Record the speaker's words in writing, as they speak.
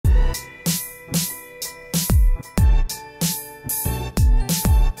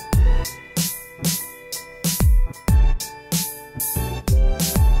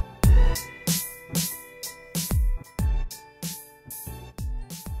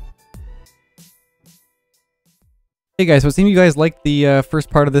Hey guys, so it seems you guys liked the first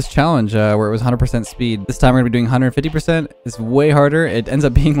part of this challenge where it was 100% speed. This time we're going to be doing 150%. It's way harder. It ends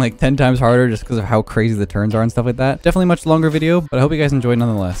up being like 10 times harder just because of how crazy the turns are and stuff like that. Definitely a much longer video, but I hope you guys enjoyed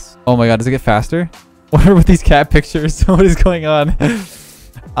nonetheless. Oh my god, does it get faster? What are with these cat pictures? What is going on?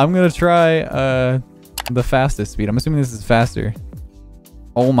 I'm going to try the fastest speed. I'm assuming this is faster.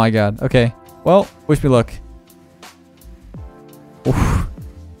 Oh my god. Okay. Well, wish me luck. Oof.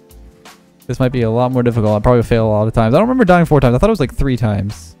 This might be a lot more difficult. I'll probably fail a lot of times. I don't remember dying 4 times. I thought it was like 3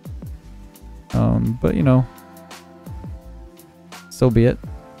 times. But you know, so be it.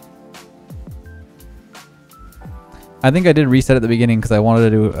 I think I did reset at the beginning because I wanted to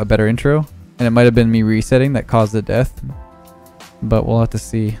do a better intro. And it might have been me resetting that caused the death. But we'll have to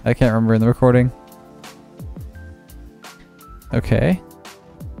see. I can't remember in the recording. Okay.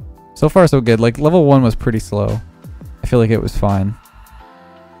 So far so good. Like level 1 was pretty slow. I feel like it was fine.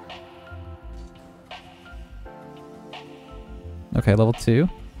 Okay, level 2.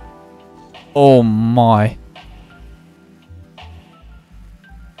 Oh my.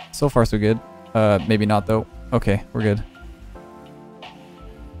 So far so good. Maybe not though. Okay, we're good.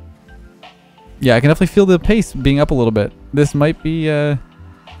 Yeah, I can definitely feel the pace being up a little bit. This might be this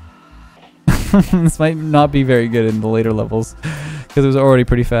might not be very good in the later levels because it was already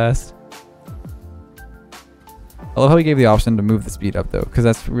pretty fast. I love how he gave the option to move the speed up though, because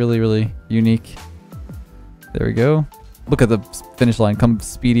that's really, really unique. There we go. Look at the finish line come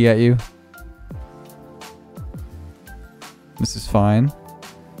speedy at you. This is fine.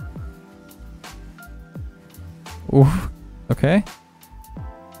 Ooh, okay.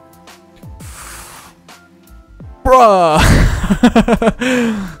 Bruh!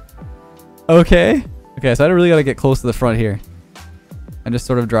 Okay. Okay, so I really gotta get close to the front here. And just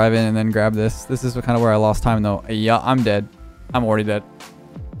sort of drive in and then grab this. This is kind of where I lost time though. Yeah, I'm dead. I'm already dead.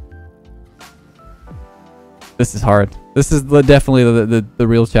 This is hard. This is definitely the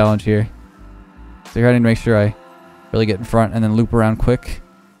real challenge here. So here I need to make sure I really get in front and then loop around quick.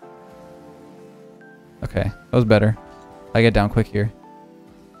 Okay, that was better. I get down quick here.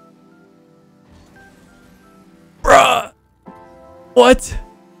 Bruh! What?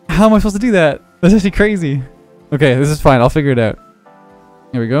 How am I supposed to do that? That's actually crazy. Okay, this is fine. I'll figure it out.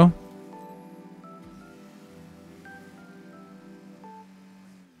 Here we go.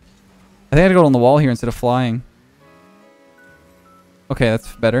 I think I had to go on the wall here instead of flying. Okay,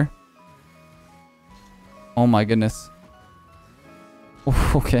 that's better. Oh my goodness.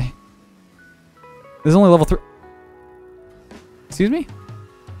 Oof, okay. This is only level 3. Excuse me?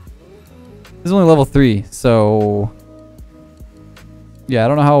 This is only level 3, so... Yeah, I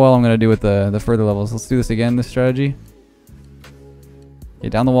don't know how well I'm going to do with the further levels. Let's do this again, this strategy. Yeah,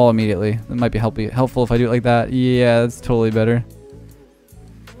 down the wall immediately. It might be helpful if I do it like that. Yeah, that's totally better.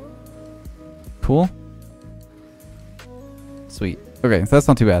 Cool. Sweet. Okay, so that's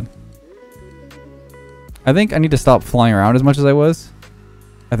not too bad. I think I need to stop flying around as much as I was.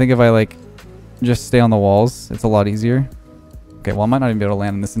 I think if I like just stay on the walls, it's a lot easier. Okay, well I might not even be able to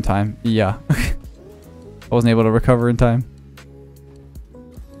land in this in time. Yeah. I wasn't able to recover in time.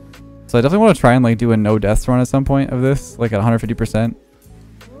 So I definitely want to try and like do a no deaths run at some point of this, like at 150%.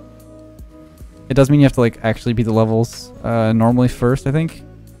 It does mean you have to like actually beat the levels normally first, I think.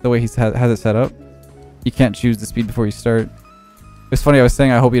 The way he has it set up. You can't choose the speed before you start. It's funny, I was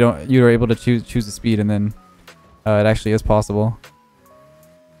saying I hope you are able to choose the speed, and then it actually is possible.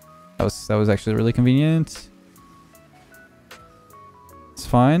 That was actually really convenient. It's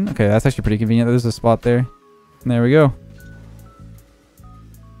fine. Okay, that's actually pretty convenient. There's a spot there. And there we go.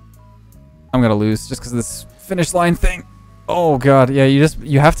 I'm gonna lose just because of this finish line thing. Oh god, yeah,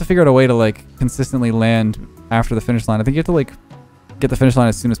 you have to figure out a way to like consistently land after the finish line. I think you have to like get the finish line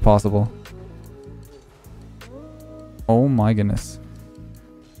as soon as possible. Oh my goodness.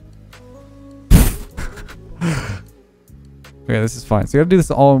 Okay, this is fine. So you gotta do this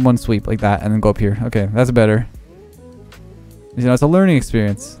all in one sweep like that and then go up here. Okay, that's better. You know, it's a learning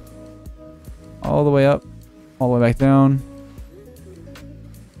experience. All the way up, all the way back down.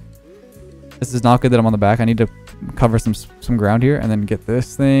 This is not good that I'm on the back. I need to cover some ground here and then get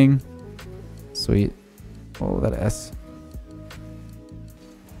this thing. Sweet. Oh, that S.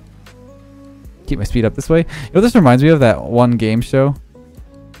 Keep my speed up this way. You know, this reminds me of that one game show.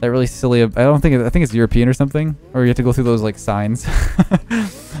 That really silly. I think it's European or something. Or you have to go through those like signs.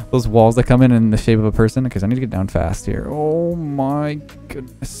 Those walls that come in the shape of a person. Okay, so I need to get down fast here. Oh my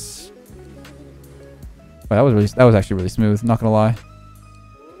goodness. Wow, that was actually really smooth. Not gonna lie.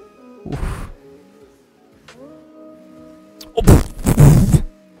 Oof. Oh.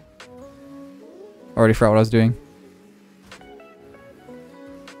 Already forgot what I was doing.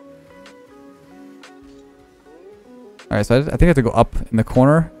 Alright, so I think I have to go up in the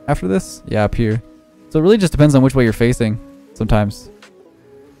corner after this. Yeah, up here. So it really just depends on which way you're facing sometimes.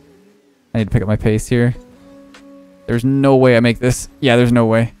 I need to pick up my pace here. There's no way I make this. Yeah, there's no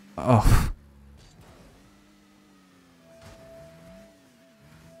way. Oh.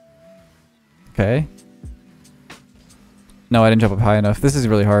 Okay. No, I didn't jump up high enough. This is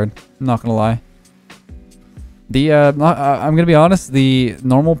really hard. I'm not gonna lie. The I'm gonna be honest. The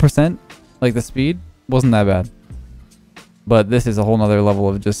normal percent, like the speed, wasn't that bad. But this is a whole nother level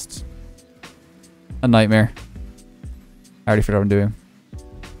of just a nightmare. I already forgot what I'm doing.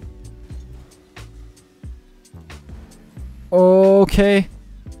 Okay.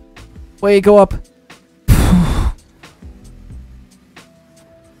 Wait, go up.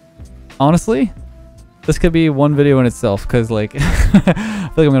 Honestly, this could be one video in itself, because like I feel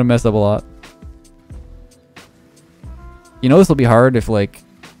like I'm gonna mess up a lot. You know, this will be hard if like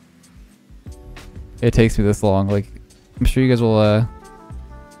it takes me this long. Like, I'm sure you guys will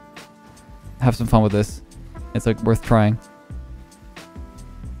have some fun with this. It's like worth trying.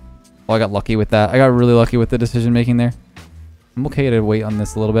 Oh, I got lucky with that. I got really lucky with the decision making there. I'm okay to wait on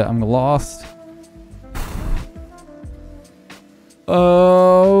this a little bit. I'm lost.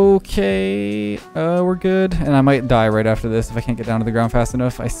 Okay, we're good. And I might die right after this if I can't get down to the ground fast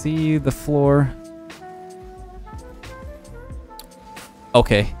enough. I see the floor.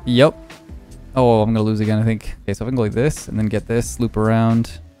 Okay, yep. Oh, I'm gonna lose again, I think. Okay, so if I can go like this and then get this, loop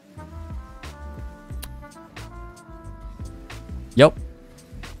around. Yep.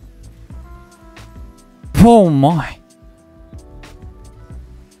 Oh my.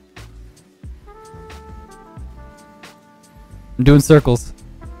 I'm doing circles.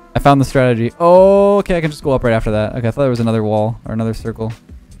 I found the strategy. Oh, okay, I can just go up right after that. Okay, I thought there was another wall or another circle.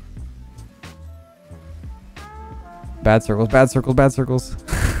 Bad circles, bad circles, bad circles.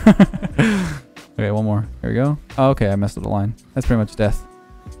 Okay, one more. Here we go. Oh, okay, I messed up the line. That's pretty much death.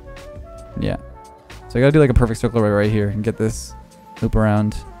 Yeah. So I gotta do like a perfect circle right here and get this. Loop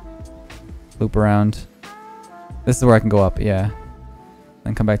around. Loop around. This is where I can go up, yeah.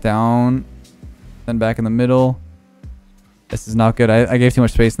 Then come back down. Then back in the middle. This is not good. I gave too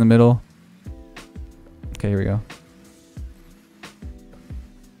much space in the middle. Okay, here we go.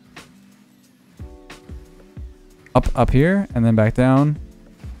 Up here, and then back down.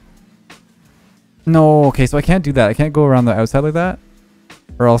 No, okay, so I can't do that. I can't go around the outside like that,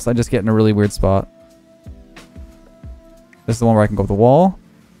 or else I just get in a really weird spot. This is the one where I can go up the wall,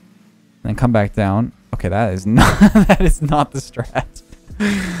 and then come back down. Okay, that is not that is not the strat.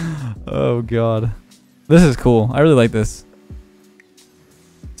 Oh god, this is cool. I really like this.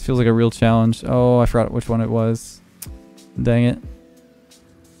 This feels like a real challenge. Oh, I forgot which one it was. Dang it.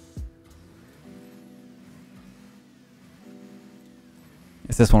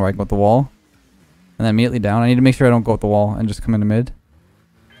 It's this one where I go up the wall. And then immediately down. I need to make sure I don't go up the wall and just come into mid.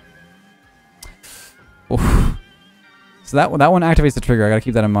 Oof. So that one activates the trigger. I gotta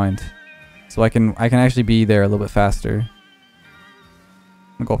keep that in mind. So I can actually be there a little bit faster.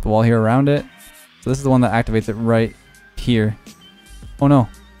 I'm gonna go up the wall here around it. So this is the one that activates it right here. Oh no.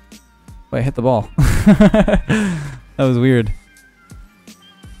 Wait, I hit the ball. That was weird.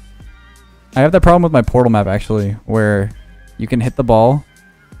 I have that problem with my portal map actually, where you can hit the ball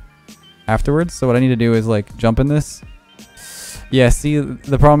afterwards. So what I need to do is like jump in this. Yeah, see,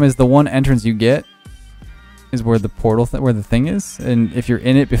 the problem is the one entrance you get is where the portal where the thing is, and if you're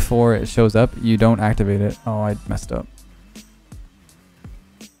in it before it shows up, you don't activate it. Oh, I messed up.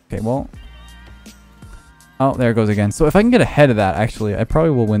 Okay, well. Oh, there it goes again. So if I can get ahead of that, actually, I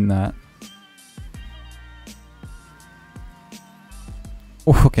probably will win that.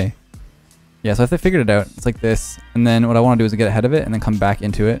 Oh, okay. Yeah, so I figured it out. It's like this. And then what I want to do is get ahead of it and then come back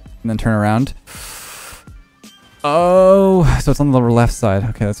into it and then turn around. Oh, so it's on the lower left side.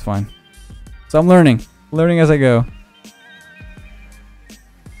 Okay, that's fine. So I'm learning. Learning as I go.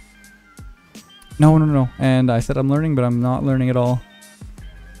 No, no, no. And I said I'm learning, but I'm not learning at all.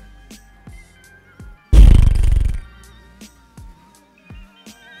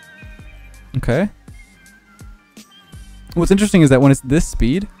 Okay. What's interesting is that when it's this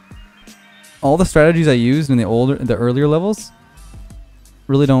speed, all the strategies I used in the earlier levels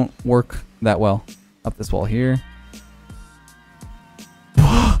really don't work that well. Up this wall here.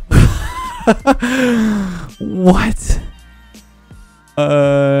 What?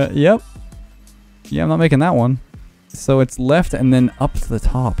 Yep. Yeah, I'm not making that one. So it's left and then up to the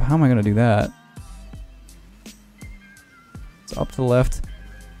top. How am I gonna do that? So up to the left.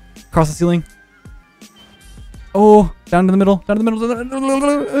 Across the ceiling. Oh, down to the middle. Down to the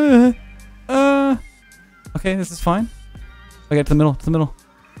middle. Okay, this is fine. Okay, to the middle. To the middle.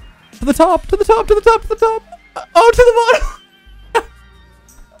 To the top. To the top. To the top. To the top. Oh, to the bottom!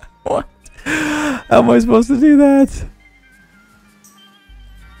 What? How am I supposed to do that?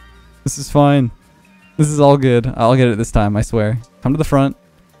 This is fine. This is all good. I'll get it this time, I swear. Come to the front.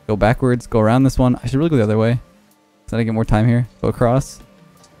 Go backwards. Go around this one. I should really go the other way. So I get more time here. Go across.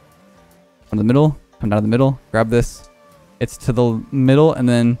 Come to the middle. Come down to the middle. Grab this. It's to the middle, and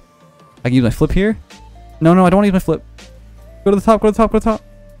then I can use my flip here. No, I don't want to use my flip. Go to the top. Go to the top. Go to the top.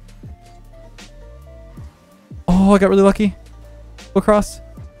 Oh, I got really lucky. Go across.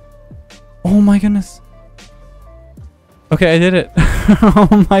 Oh my goodness. Okay, I did it.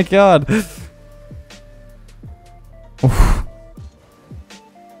 Oh my god. Oof.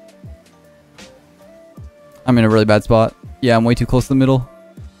 I'm in a really bad spot. Yeah, I'm way too close to the middle.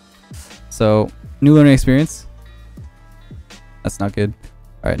 So, new learning experience. That's not good.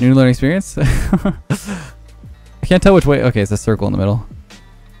 Alright, new learning experience. I can't tell which way. Okay, it's a circle in the middle.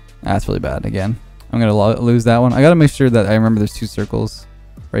 That's really bad again. I'm going to lose that one. I got to make sure that I remember there's two circles.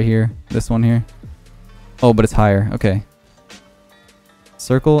 Right here. This one here. Oh, but it's higher. Okay.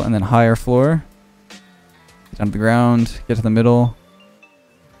 Circle and then higher floor. Get down to the ground. Get to the middle.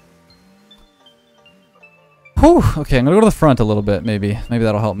 Whew. Okay, I'm going to go to the front a little bit, maybe. Maybe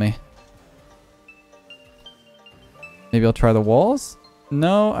that'll help me. Maybe I'll try the walls?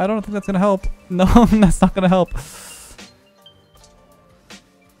 No, I don't think that's going to help. No, that's not going to help.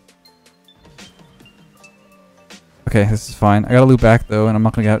 Okay, this is fine. I gotta loop back though, and I'm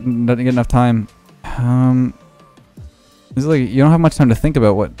not gonna get enough time. This is like you don't have much time to think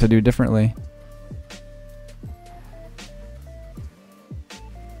about what to do differently.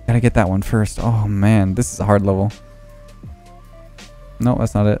 Gotta get that one first. Oh man, this is a hard level. No,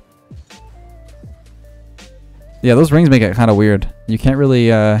 that's not it. Yeah, those rings make it kind of weird. You can't really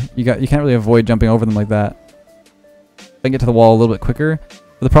you can't really avoid jumping over them like that. If I can get to the wall a little bit quicker.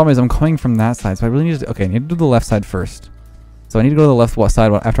 But the problem is I'm coming from that side, so I really need to... Okay, I need to do the left side first. So I need to go to the left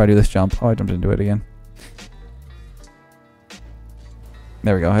side after I do this jump. Oh, I jumped into it again.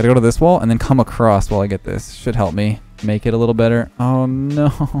 There we go. I had to go to this wall and then come across while I get this. Should help me make it a little better. Oh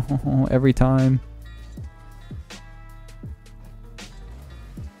no, every time.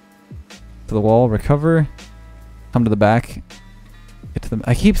 To the wall, recover. Come to the back. Get to the...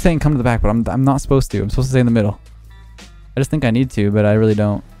 I keep saying come to the back, but I'm not supposed to. I'm supposed to stay in the middle. I just think I need to, but I really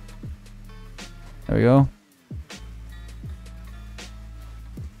don't. There we go.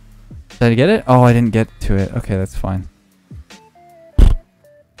 Did I get it? Oh, I didn't get to it. Okay, that's fine.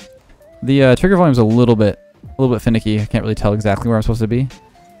 The trigger volume's a little bit finicky. I can't really tell exactly where I'm supposed to be.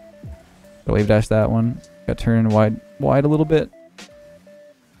 Got wave dash that one. Got turn wide a little bit.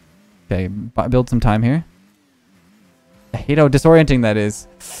 Okay, build some time here. I hate how disorienting that is.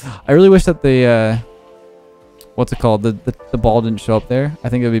 I really wish that the what's it called? The ball didn't show up there. I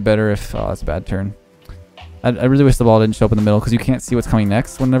think it would be better if... Oh, that's a bad turn. I really wish the ball didn't show up in the middle because you can't see what's coming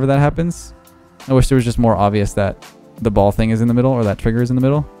next whenever that happens. I wish there was just more obvious that the ball thing is in the middle or that trigger is in the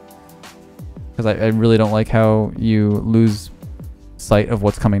middle. Because I really don't like how you lose sight of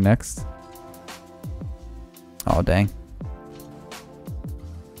what's coming next. Oh, dang.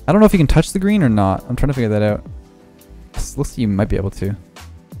 I don't know if you can touch the green or not. I'm trying to figure that out. Looks like you might be able to.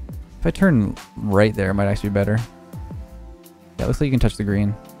 If I turn right there, it might actually be better. Yeah, it looks like you can touch the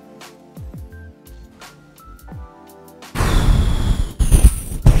green.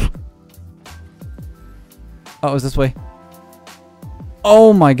 Oh, it was this way.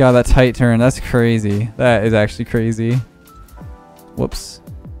 Oh my god, that tight turn. That's crazy. That is actually crazy. Whoops.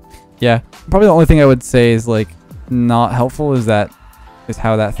 Yeah, probably the only thing I would say is like not helpful is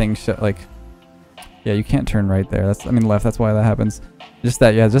how that thing like... Yeah, you can't turn right there. I mean left, that's why that happens. Just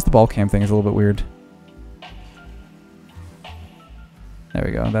the ball cam thing is a little bit weird. There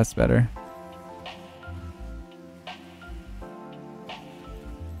we go, that's better.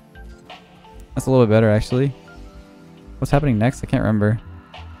 That's a little bit better actually. What's happening next? I can't remember.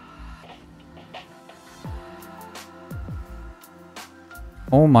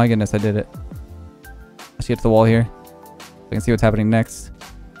 Oh my goodness, I did it. Let's get to the wall here. So I can see what's happening next.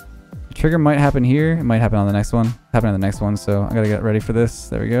 The trigger might happen here. It might happen on the next one. Happen on the next one, so I gotta get ready for this.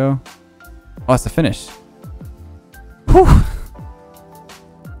 There we go. Oh, it's the finish. Whew.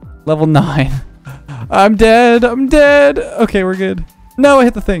 Level 9. I'm dead. I'm dead. Okay, we're good. No, I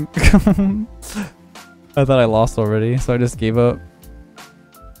hit the thing. I thought I lost already, so I just gave up.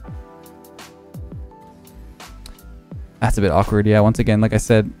 That's a bit awkward. Yeah, once again, like I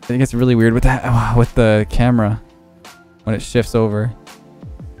said, it gets really weird with that with the camera when it shifts over.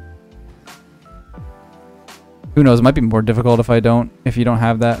 Who knows? It might be more difficult if you don't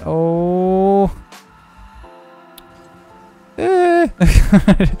have that. Oh.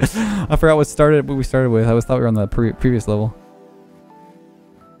 I forgot what we started with. I thought we were on the previous level.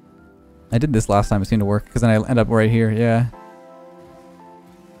 I did this last time. It seemed to work because then I end up right here. Yeah.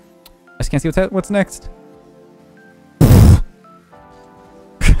 I just can't see what's next.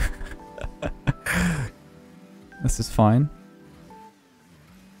 This is fine.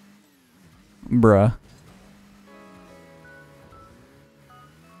 Bruh.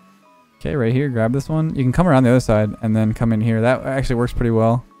 Okay, right here, grab this one. You can come around the other side and then come in here. That actually works pretty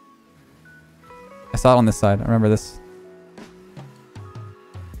well. I saw it on this side. I remember this.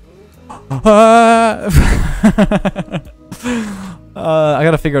 I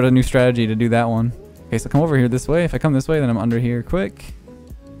gotta figure out a new strategy to do that one. Okay, so come over here this way. If I come this way, then I'm under here quick.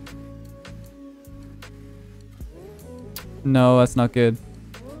 No, that's not good.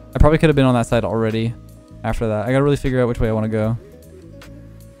 I probably could have been on that side already after that. I gotta really figure out which way I want to go.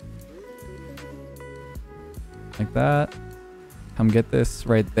 Like that. Come get this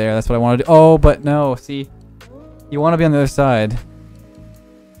right there. That's what I want to do. Oh, but no. See, you want to be on the other side.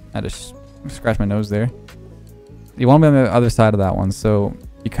 I just scratched my nose there. You want to be on the other side of that one, so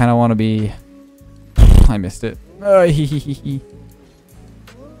you kind of want to be... I missed it. This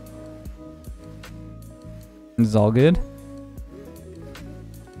is all good.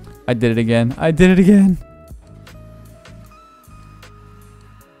 I did it again. I did it again.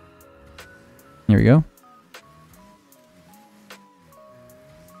 Here we go.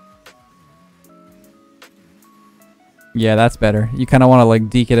 Yeah, that's better. You kind of want to like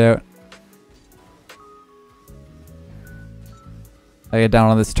deke it out. I get down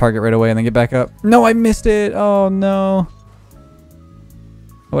on this target right away and then get back up. No, I missed it. Oh no.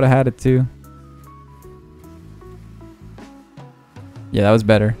 I would have had it too. Yeah, that was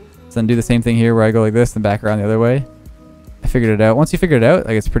better. So then do the same thing here where I go like this and back around the other way. I figured it out. Once you figure it out,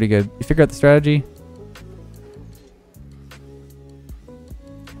 like it's pretty good. You figure out the strategy.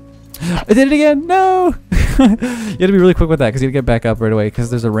 I did it again. No. You have to be really quick with that because you have to get back up right away because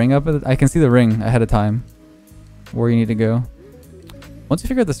there's a ring up. I can see the ring ahead of time where you need to go. Once you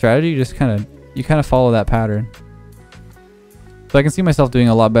figure out the strategy, you just kind of follow that pattern. So I can see myself doing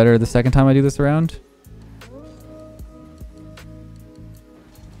a lot better the second time I do this around.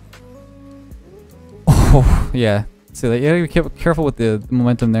 Oh, yeah. So you gotta be careful with the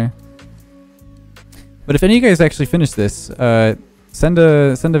momentum there. But if any of you guys actually finish this, send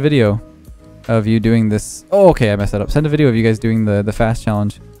a video of you doing this. Oh, okay, I messed that up. Send a video of you guys doing the fast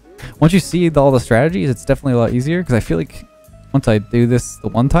challenge. Once you see all the strategies, it's definitely a lot easier because I feel like once I do this the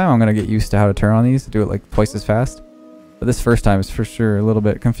one time, I'm gonna get used to how to turn on these, do it like twice as fast. But this first time is for sure a little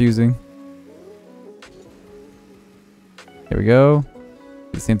bit confusing. Here we go.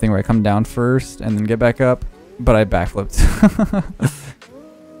 The same thing where I come down first and then get back up, but I backflipped. I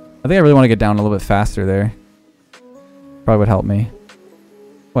think I really want to get down a little bit faster there. Probably would help me.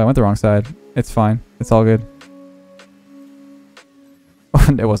 Oh, I went the wrong side. It's fine. It's all good.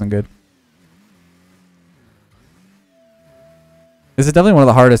 It wasn't good. This is definitely one of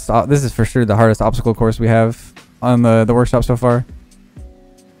the hardest. This is for sure the hardest obstacle course we have on the workshop so far.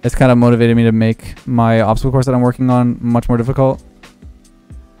 It's kind of motivated me to make my obstacle course that I'm working on much more difficult.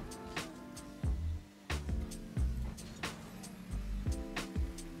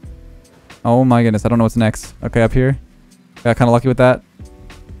 Oh my goodness, I don't know what's next. Okay, up here. Got kind of lucky with that.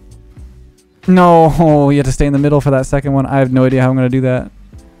 No, you have to stay in the middle for that second one. I have no idea how I'm going to do that.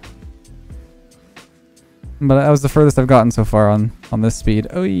 But that was the furthest I've gotten so far on this speed.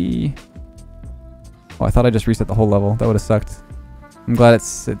 Oy. Oh, I thought I just reset the whole level. That would have sucked. I'm glad it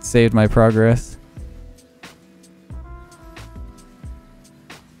saved my progress.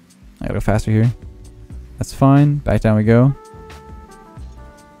 I gotta go faster here. That's fine. Back down we go.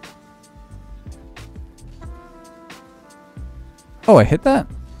 Oh, I hit that?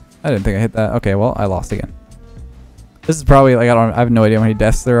 I didn't think I hit that. Okay, well, I lost again. This is probably like I have no idea how many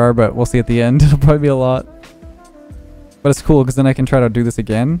deaths there are, but we'll see at the end. It'll probably be a lot. But it's cool because then I can try to do this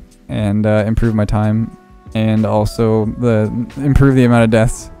again and improve my time and also improve the amount of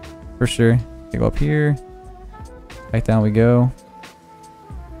deaths for sure. Okay, go up here. Back down we go.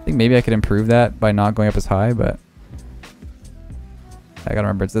 I think maybe I could improve that by not going up as high, but I gotta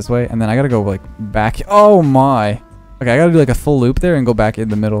remember it's this way. And then I gotta go like back. Oh my. Okay, I gotta do like a full loop there and go back in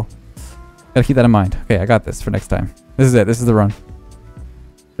the middle. Gotta keep that in mind. Okay, I got this for next time. This is it. This is the run.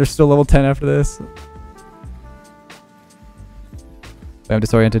 There's still level 10 after this. I'm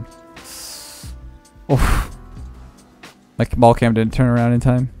disoriented. Oh. My ball cam didn't turn around in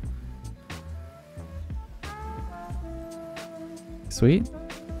time. Sweet.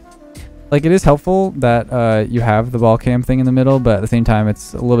 Like, it is helpful that you have the ball cam thing in the middle, but at the same time,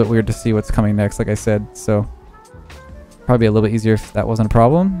 it's a little bit weird to see what's coming next, like I said, so Probably a little bit easier if that wasn't a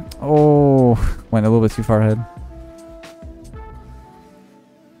problem. Oh, went a little bit too far ahead.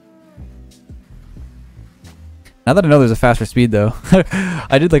 Now that I know there's a faster speed though,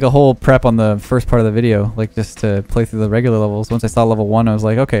 I did like a whole prep on the first part of the video, like just to play through the regular levels. Once I saw level 1, I was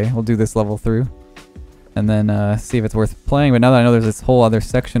like, okay, we'll do this level through. And then see if it's worth playing. But now that I know there's this whole other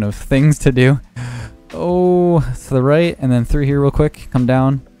section of things to do. Oh, to the right, and then through here real quick, come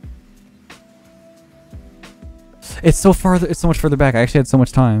down. It's so farther, it's so much further back. I actually had so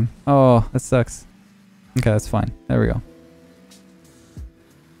much time. Oh, that sucks. Okay, that's fine. There we go.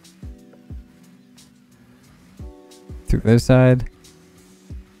 Through the other side.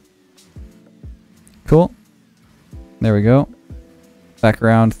 Cool. There we go. Back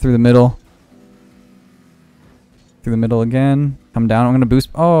around through the middle. Through the middle again. Come down. I'm going to boost.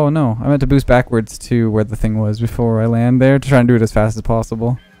 Oh, no. I meant to boost backwards to where the thing was before I land there to try and do it as fast as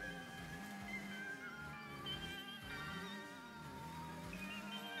possible.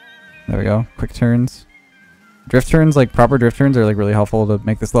 There we go. Quick turns. Drift turns, like proper drift turns, are like really helpful to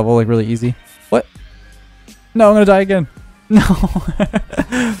make this level like really easy. What? No, I'm gonna die again. No.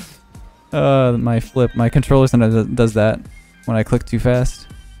 My controller sometimes does that when I click too fast.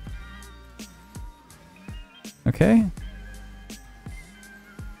 Okay.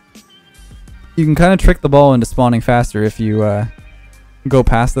 You can kind of trick the ball into spawning faster if you go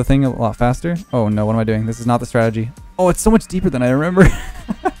past the thing a lot faster. Oh no, what am I doing? This is not the strategy. Oh, it's so much deeper than I remember.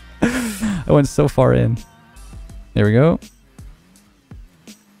 I went so far in. There we go.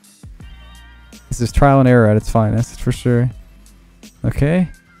 This is trial and error at its finest, for sure. Okay.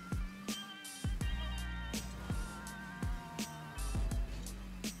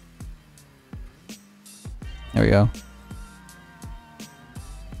 There we go.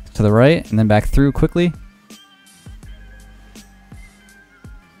 To the right, and then back through quickly.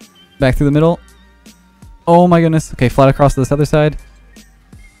 Back through the middle. Oh my goodness. Okay, flat across to this other side.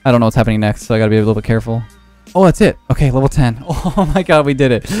 I don't know what's happening next, so I gotta be a little bit careful. Oh, that's it. Okay, level 10. Oh my god, we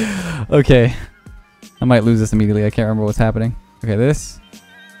did it. Okay. I might lose this immediately. I can't remember what's happening. Okay, this.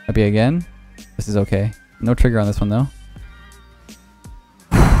 Might be again. This is okay. No trigger on this one, though.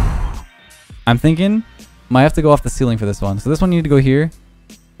 I'm thinking might have to go off the ceiling for this one. So this one you need to go here.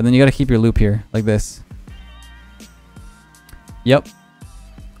 But then you gotta keep your loop here, like this. Yep.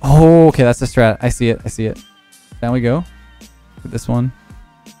 Oh, okay, that's the strat. I see it. I see it. Down we go. With this one.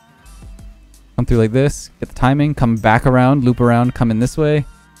 Come through like this, get the timing, come back around, loop around, come in this way,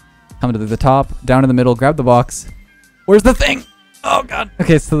 come to the top, down in the middle, grab the box. Where's the thing? Oh god.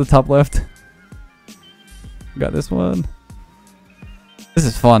 Okay, it's to the top left. Got this one. This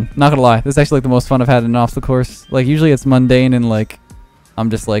is fun, not gonna lie. This is actually like the most fun I've had in an obstacle course. Like usually it's mundane and like I'm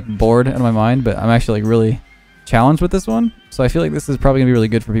just like bored out of my mind, but I'm actually like really challenged with this one. So I feel like this is probably gonna be really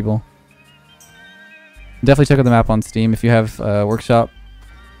good for people. Definitely check out the map on Steam if you have Workshop.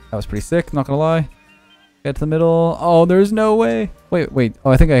 That was pretty sick, not gonna lie. Get to the middle. Oh, there's no way. Wait. Oh,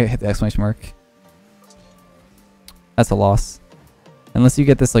 I think I hit the exclamation mark. That's a loss. Unless you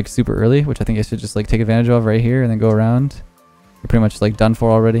get this like super early, which I think I should just like take advantage of right here and then go around. You're pretty much like done for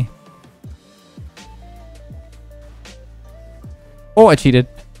already. Oh, I cheated.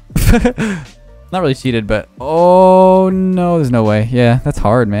 Not really cheated, but oh no, there's no way. Yeah, that's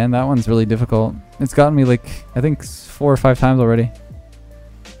hard, man. That one's really difficult. It's gotten me like, I think 4 or 5 times already.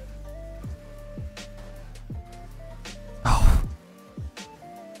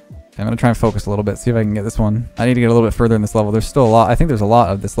 I'm going to try and focus a little bit, see if I can get this one. I need to get a little bit further in this level. There's still a lot. I think there's a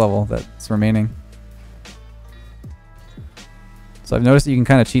lot of this level that's remaining. So I've noticed that you can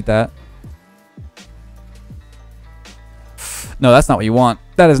kind of cheat that. No, that's not what you want.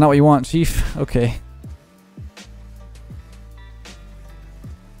 That is not what you want, Chief. Okay.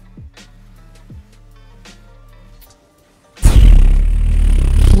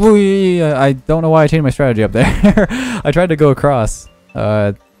 I don't know why I changed my strategy up there. I tried to go across.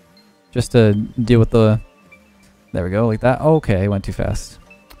 Just to deal with the... There we go, like that. Okay, I went too fast.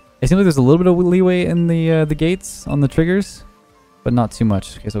 It seems like there's a little bit of leeway in the gates on the triggers, but not too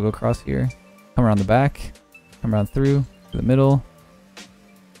much. Okay, so we'll go across here. Come around the back. Come around through to the middle.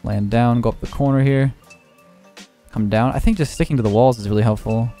 Land down, go up the corner here. Come down. I think just sticking to the walls is really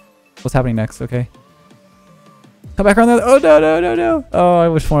helpful. What's happening next? Okay. Come back around there. Oh, no. Oh,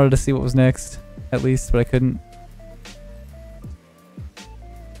 I just wanted to see what was next, at least, but I couldn't.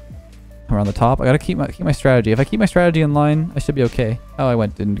 Around the top. I gotta keep my strategy. If I keep my strategy in line, I should be okay. Oh, I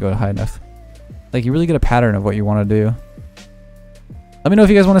didn't go high enough. Like, you really get a pattern of what you want to do. Let me know if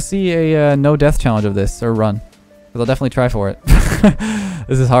you guys want to see a no death challenge of this, or run. Because I'll definitely try for it.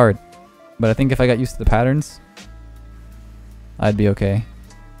 This is hard. But I think if I got used to the patterns, I'd be okay.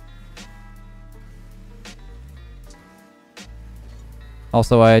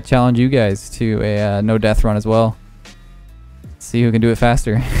 Also, I challenge you guys to a no death run as well. See who can do it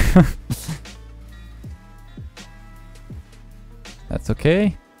faster. That's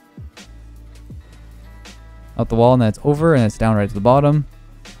okay. Out the wall, and then it's over, and it's down right to the bottom.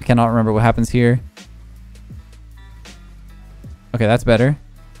 I cannot remember what happens here. Okay, that's better.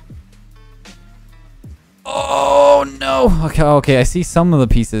 Oh no! Okay, I see some of the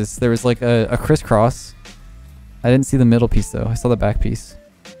pieces. There was like a crisscross. I didn't see the middle piece though. I saw the back piece.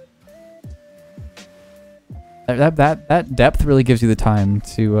 That depth really gives you the time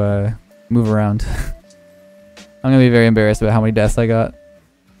to move around. I'm gonna be very embarrassed about how many deaths I got.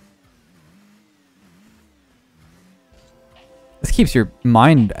 This keeps your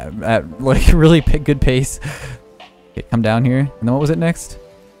mind at like really good pace. Okay, come down here. And then what was it next?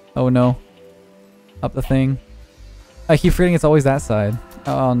 Oh no. Up the thing. I keep forgetting it's always that side.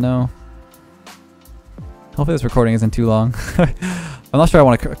 Oh no. Hopefully this recording isn't too long. I'm not sure I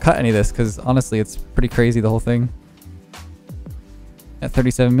want to cut any of this because honestly it's pretty crazy, the whole thing. At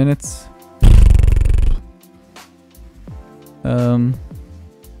 37 minutes.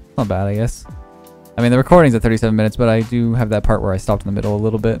 Not bad, I guess. I mean, the recording's at 37 minutes, but I do have that part where I stopped in the middle a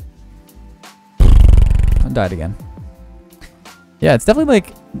little bit. I died again. Yeah, it's definitely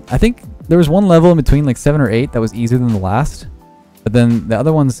like, I think there was one level in between like 7 or 8 that was easier than the last. But then the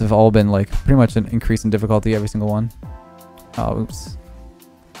other ones have all been like pretty much an increase in difficulty, every single one. Oh, oops.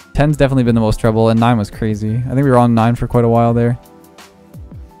 10's definitely been the most trouble, and 9 was crazy. I think we were on 9 for quite a while there.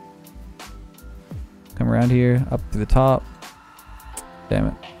 Come around here, up to the top. Damn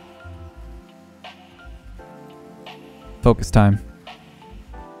it. Focus time.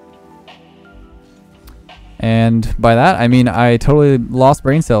 And by that, I mean I totally lost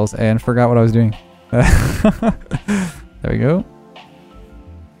brain cells and forgot what I was doing. There we go.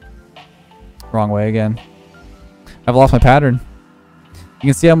 Wrong way again. I've lost my pattern. You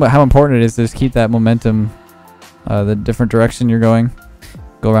can see how important it is to just keep that momentum, the different direction you're going.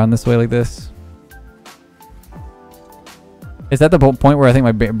 Go around this way like this. Is that the point where I think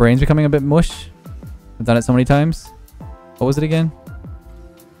my brain's becoming a bit mush? I've done it so many times. What was it again?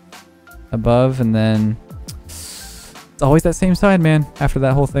 Above, and then it's always that same side, man. After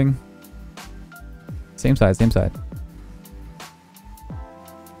that whole thing. Same side, same side.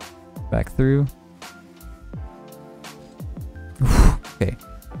 Back through. Okay.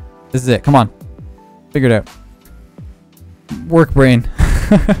 This is it. Come on. Figure it out. Work, brain.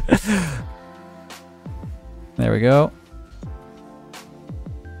 There we go.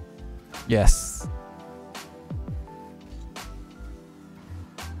 Yes.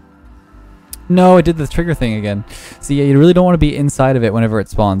 No, it did the trigger thing again. See, yeah, you really don't want to be inside of it whenever it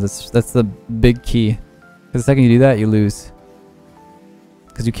spawns. That's the big key. Because the second you do that, you lose.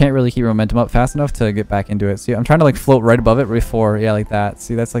 Because you can't really keep your momentum up fast enough to get back into it. See, I'm trying to like float right above it before, yeah, like that.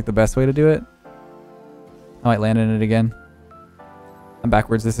 See, that's like the best way to do it. I might land in it again. I'm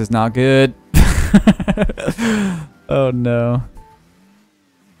backwards. This is not good. Oh no.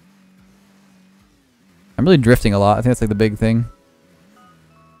 I'm really drifting a lot. I think that's like the big thing.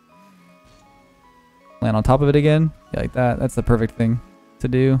 Land on top of it again. Yeah, like that. That's the perfect thing to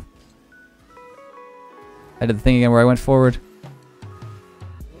do. I did the thing again where I went forward.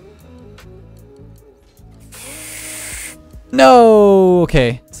 No!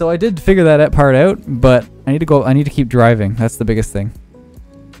 Okay. So I did figure that part out, but I need to keep driving. That's the biggest thing.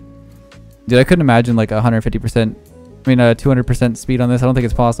 Dude, I couldn't imagine like 150%, I mean 200% speed on this. I don't think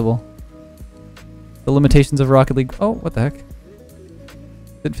it's possible. The limitations of Rocket League. Oh, what the heck?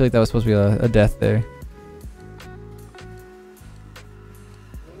 Didn't feel like that was supposed to be a death there.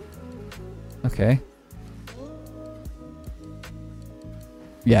 Okay.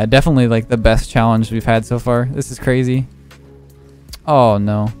 Yeah, definitely like the best challenge we've had so far. This is crazy. Oh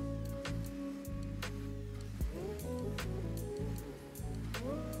no.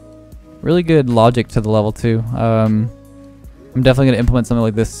 Really good logic to the level too. I'm definitely gonna implement something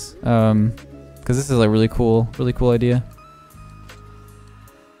like this because this is a really cool idea.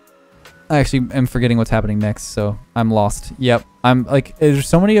 I actually am forgetting what's happening next, so I'm lost. Yep, I'm like, there's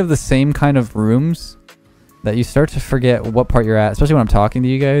so many of the same kind of rooms that you start to forget what part you're at, especially when I'm talking to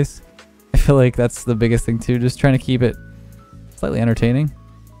you guys. I feel like that's the biggest thing too, just trying to keep it slightly entertaining.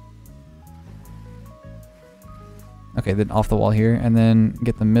 Okay, then off the wall here, and then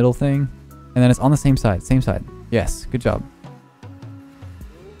get the middle thing, and then it's on the same side, Yes, good job.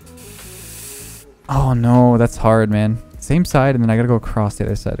 Oh no, that's hard, man. Same side, and then I gotta go across the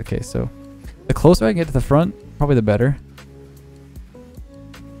other side. Okay, so the closer I can get to the front, probably the better.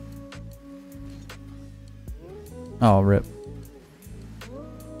 Oh, rip.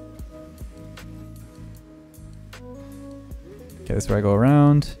 Okay, this is where I go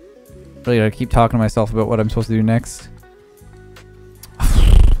around. Really gotta keep talking to myself about what I'm supposed to do next.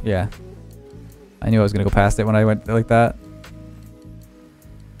 Yeah. I knew I was gonna go past it when I went like that.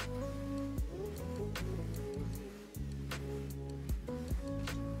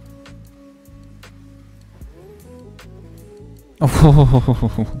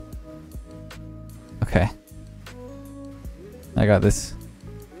 Okay. I got this.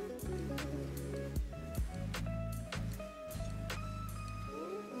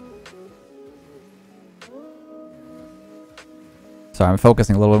 Sorry, I'm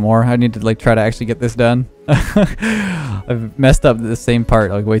focusing a little bit more. I need to like try to actually get this done. I've messed up the same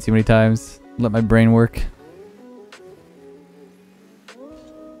part like way too many times. Let my brain work.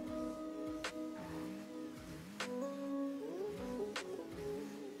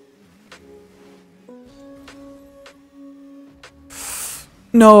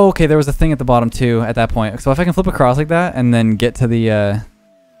 No, okay, there was a thing at the bottom too at that point. So if I can flip across like that and then get to the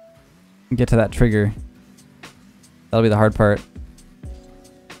get to that trigger, that'll be the hard part.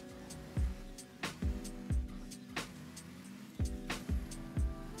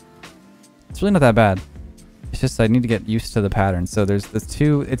 It's really not that bad. It's just I need to get used to the pattern. So there's the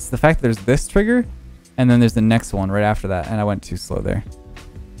two. It's the fact that there's this trigger, and then there's the next one right after that, and I went too slow there.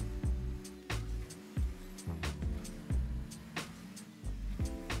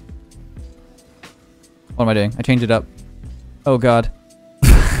 What am I doing? I changed it up. Oh god.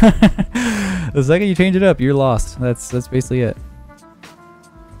 The second you change it up, you're lost. That's basically it.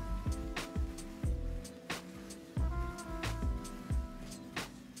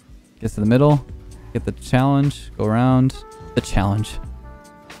 Get to the middle. Get the challenge. Go around. The challenge.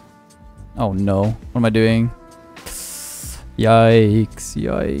 Oh no. What am I doing? Yikes.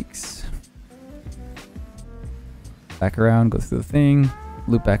 Yikes. Back around. Go through the thing.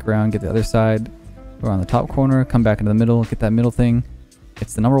 Loop back around. Get the other side. Go around the top corner. Come back into the middle. Get that middle thing.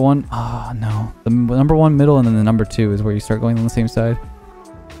 It's the number one. Oh no. The number one, middle, and then the number two is where you start going on the same side.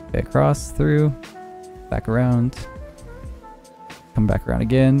 Okay, across, through. Back around. Come back around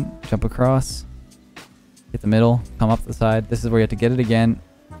again. Jump across. Get the middle. Come up the side. This is where you have to get it again.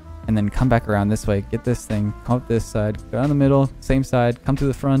 And then come back around this way. Get this thing. Come up this side. Go down the middle. Same side. Come through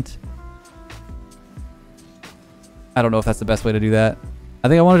the front. I don't know if that's the best way to do that. I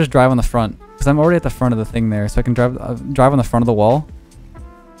think I want to just drive on the front. Because I'm already at the front of the thing there. So I can drive on the front of the wall.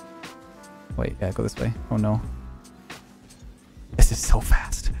 Wait, yeah, go this way. Oh no. This is so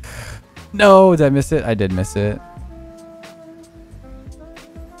fast. No, did I miss it? I did miss it.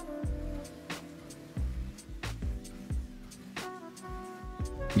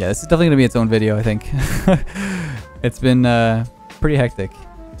 Yeah, this is definitely going to be its own video, I think. It's been pretty hectic.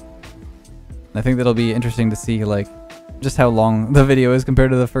 I think that'll be interesting to see like just how long the video is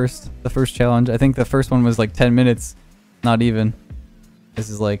compared to the first challenge. I think the first one was like 10 minutes, not even. This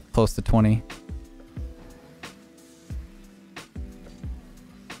is like close to 20.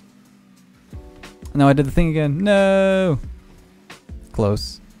 No, I did the thing again. No!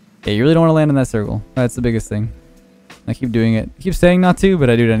 Close. Yeah, you really don't want to land in that circle. That's the biggest thing. I keep doing it. I keep saying not to, but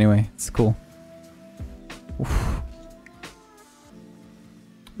I do it anyway. It's cool. Oof.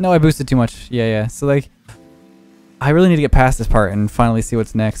 No, I boosted too much. Yeah. So like, I really need to get past this part and finally see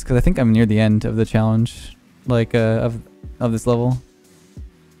what's next, because I think I'm near the end of the challenge, like of this level.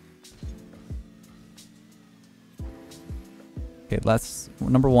 Okay, that's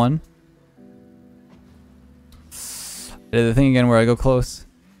number one. I did the thing again where I go close.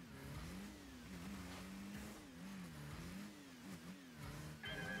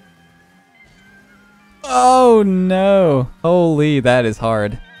 Oh no! Holy, that is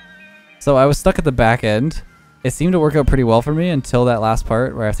hard. So I was stuck at the back end. It seemed to work out pretty well for me until that last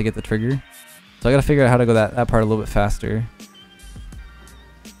part where I have to get the trigger. So I gotta figure out how to go that part a little bit faster.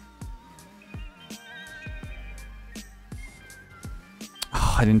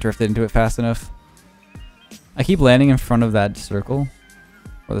 Oh, I didn't drift into it fast enough. I keep landing in front of that circle,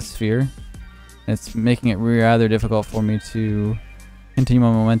 or the sphere. It's making it rather difficult for me to continue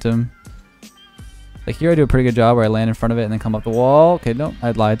my momentum. Like here I do a pretty good job where I land in front of it and then come up the wall. Okay, no,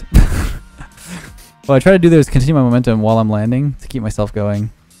 I lied. What I try to do there is continue my momentum while I'm landing to keep myself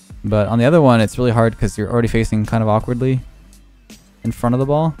going. But on the other one, it's really hard because you're already facing kind of awkwardly in front of the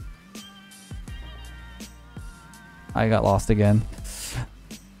ball. I got lost again.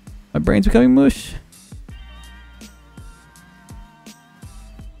 My brain's becoming mush.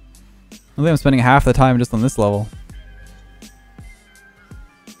 I think I'm spending half the time just on this level.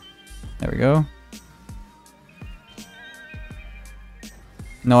 There we go.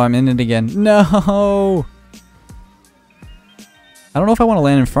 No, I'm in it again. No! I don't know if I want to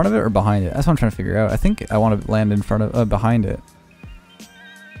land in front of it or behind it. That's what I'm trying to figure out. I think I want to land in front of, behind it.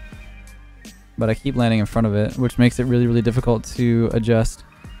 but I keep landing in front of it, which makes it really, really difficult to adjust.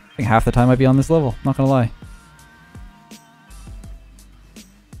 I think half the time I'd be on this level, not gonna lie.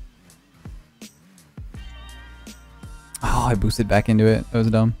 Oh, I boosted back into it. That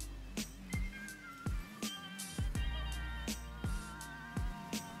was dumb.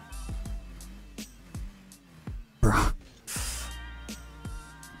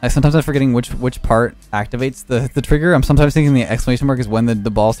 Sometimes I'm forgetting which part activates the trigger. I'm sometimes thinking the exclamation mark is when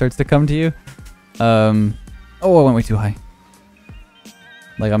the ball starts to come to you. Oh, I went way too high.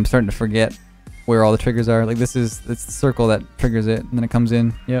 Like, I'm starting to forget where all the triggers are. Like, it's the circle that triggers it, and then it comes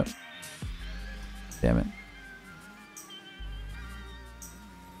in. Yep. Damn it.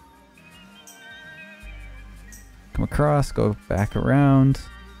 Come across, go back around.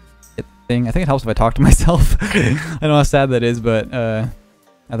 Hit the thing. I think it helps if I talk to myself. I know how sad that is, but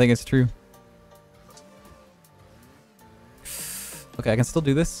I think it's true. Okay, I can still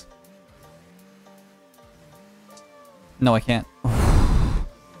do this. No, I can't. I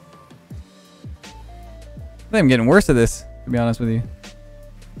think I'm getting worse at this, to be honest with you.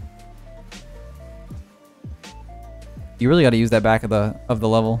 You really got to use that back of the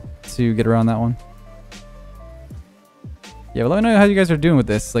level to get around that one. Yeah, but let me know how you guys are doing with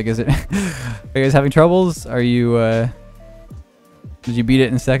this. Like, are you guys having troubles? Are you, did you beat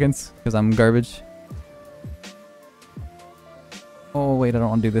it in seconds? Because I'm garbage. Oh, wait, I don't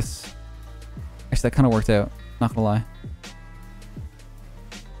want to do this. Actually, that kind of worked out. Not gonna lie.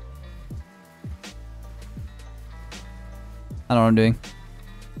 I don't know what I'm doing.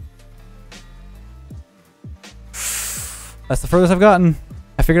 That's the furthest I've gotten.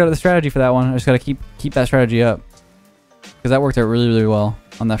 I figured out the strategy for that one. I just gotta keep that strategy up. Because that worked out really, really well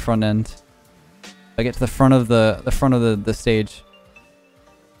on that front end. If I get to the front of the stage,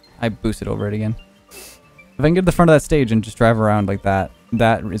 I boosted over it again. If I can get to the front of that stage and just drive around like that,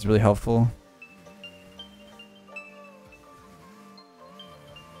 that is really helpful.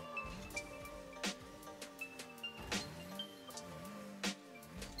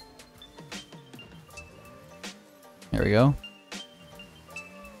 There we go.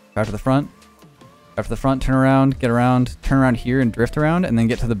 Drive to the front. Drive to the front, turn around, get around, turn around here and drift around, and then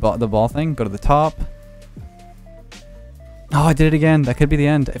get to the ball thing, go to the top. Oh, I did it again. That could be the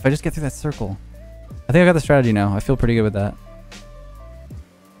end. If I just get through that circle. I think I got the strategy now. I feel pretty good with that.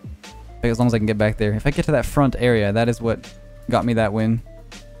 Like, as long as I can get back there. If I get to that front area, that is what got me that win.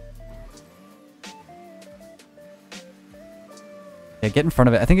 Yeah, get in front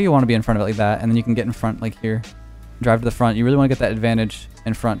of it. I think you want to be in front of it like that, and then you can get in front like here. Drive to the front. You really want to get that advantage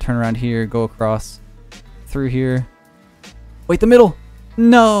in front. Turn around here, go across, through here. Wait, the middle!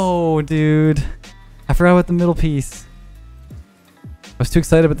 No, dude. I forgot about the middle piece. I was too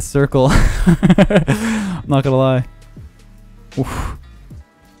excited about the circle. I'm not gonna lie. Oof.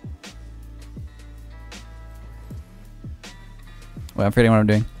 Wait, I'm forgetting what I'm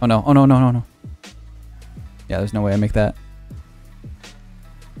doing. Oh no, oh no, no, no, no. Yeah, there's no way I make that.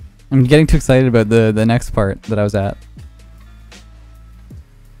 I'm getting too excited about the next part that I was at.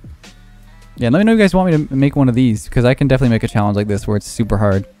 Yeah, let me know if you guys want me to make one of these, because I can definitely make a challenge like this where it's super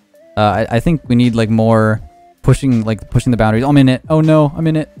hard. I think we need like more pushing the boundaries. Oh, I'm in it. Oh no, I'm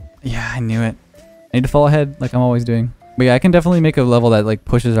in it. Yeah, I knew it. I need to fall ahead like I'm always doing. But yeah, I can definitely make a level that like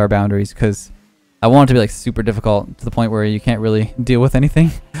pushes our boundaries, because I want it to be like super difficult to the point where you can't really deal with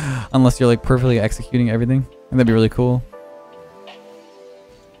anything unless you're like perfectly executing everything. And that'd be really cool.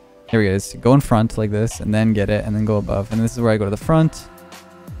 Here we go. Just go in front like this, and then get it, and then go above. And this is where I go to the front,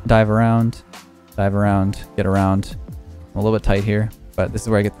 dive around, get around. I'm a little bit tight here, but this is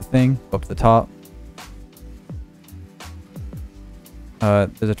where I get the thing. Go up to the top.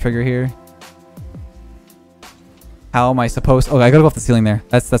 There's a trigger here. How am I supposed? Oh, I gotta go off the ceiling there.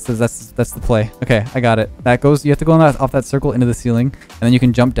 That's the play. Okay, I got it. That goes. You have to go on off that circle into the ceiling, and then you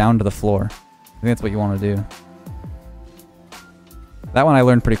can jump down to the floor. I think that's what you want to do. That one I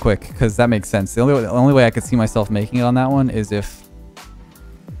learned pretty quick, because that makes sense. The only way I could see myself making it on that one is if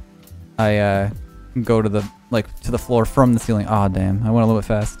I go to the floor from the ceiling. Ah, damn! I went a little bit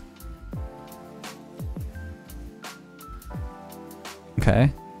fast.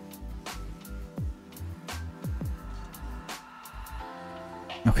 Okay.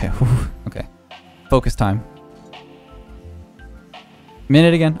 Okay. Whew. Okay. Focus time.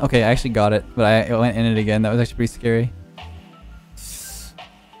 Minute again. Okay, I actually got it, but I went in it again. That was actually pretty scary.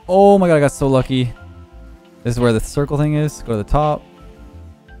 Oh my god, I got so lucky. This is where the circle thing is. Go to the top.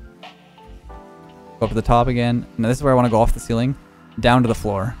 Go up to the top again. Now this is where I want to go off the ceiling. Down to the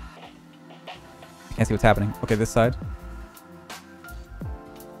floor. I can't see what's happening. Okay, this side.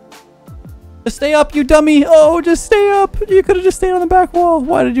 Just stay up, you dummy. Oh, just stay up. You could have just stayed on the back wall.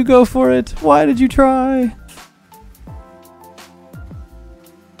 Why did you go for it? Why did you try?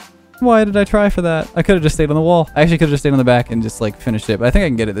 Why did I try for that? I could have just stayed on the wall. I actually could have just stayed on the back and just like finished it. But I think I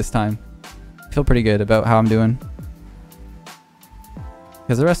can get it this time. I feel pretty good about how I'm doing.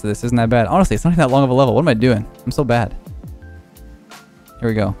 Because the rest of this isn't that bad. Honestly, it's not even that long of a level. What am I doing? I'm so bad. Here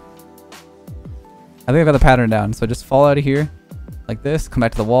we go. I think I've got the pattern down. So just fall out of here like this. Come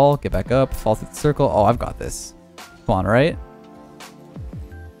back to the wall. Get back up. Fall through the circle. Oh, I've got this. Come on, right?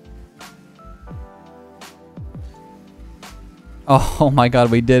 Oh my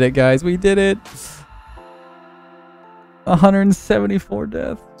god, we did it, guys. We did it. 174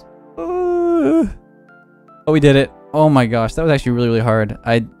 deaths. Oh, we did it. Oh my gosh, that was actually really, really hard.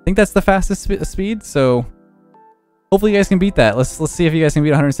 I think that's the fastest speed, so hopefully you guys can beat that. Let's see if you guys can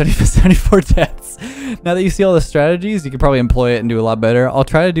beat 174 deaths. Now that you see all the strategies, you can probably employ it and do a lot better. I'll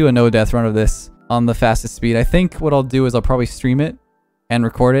try to do a no death run of this on the fastest speed. I think what I'll do is I'll probably stream it and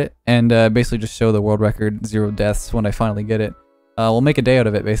record it and basically just show the world record 0 deaths when I finally get it. We'll make a day out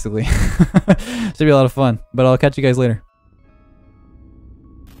of it, basically. Should be a lot of fun, but I'll catch you guys later.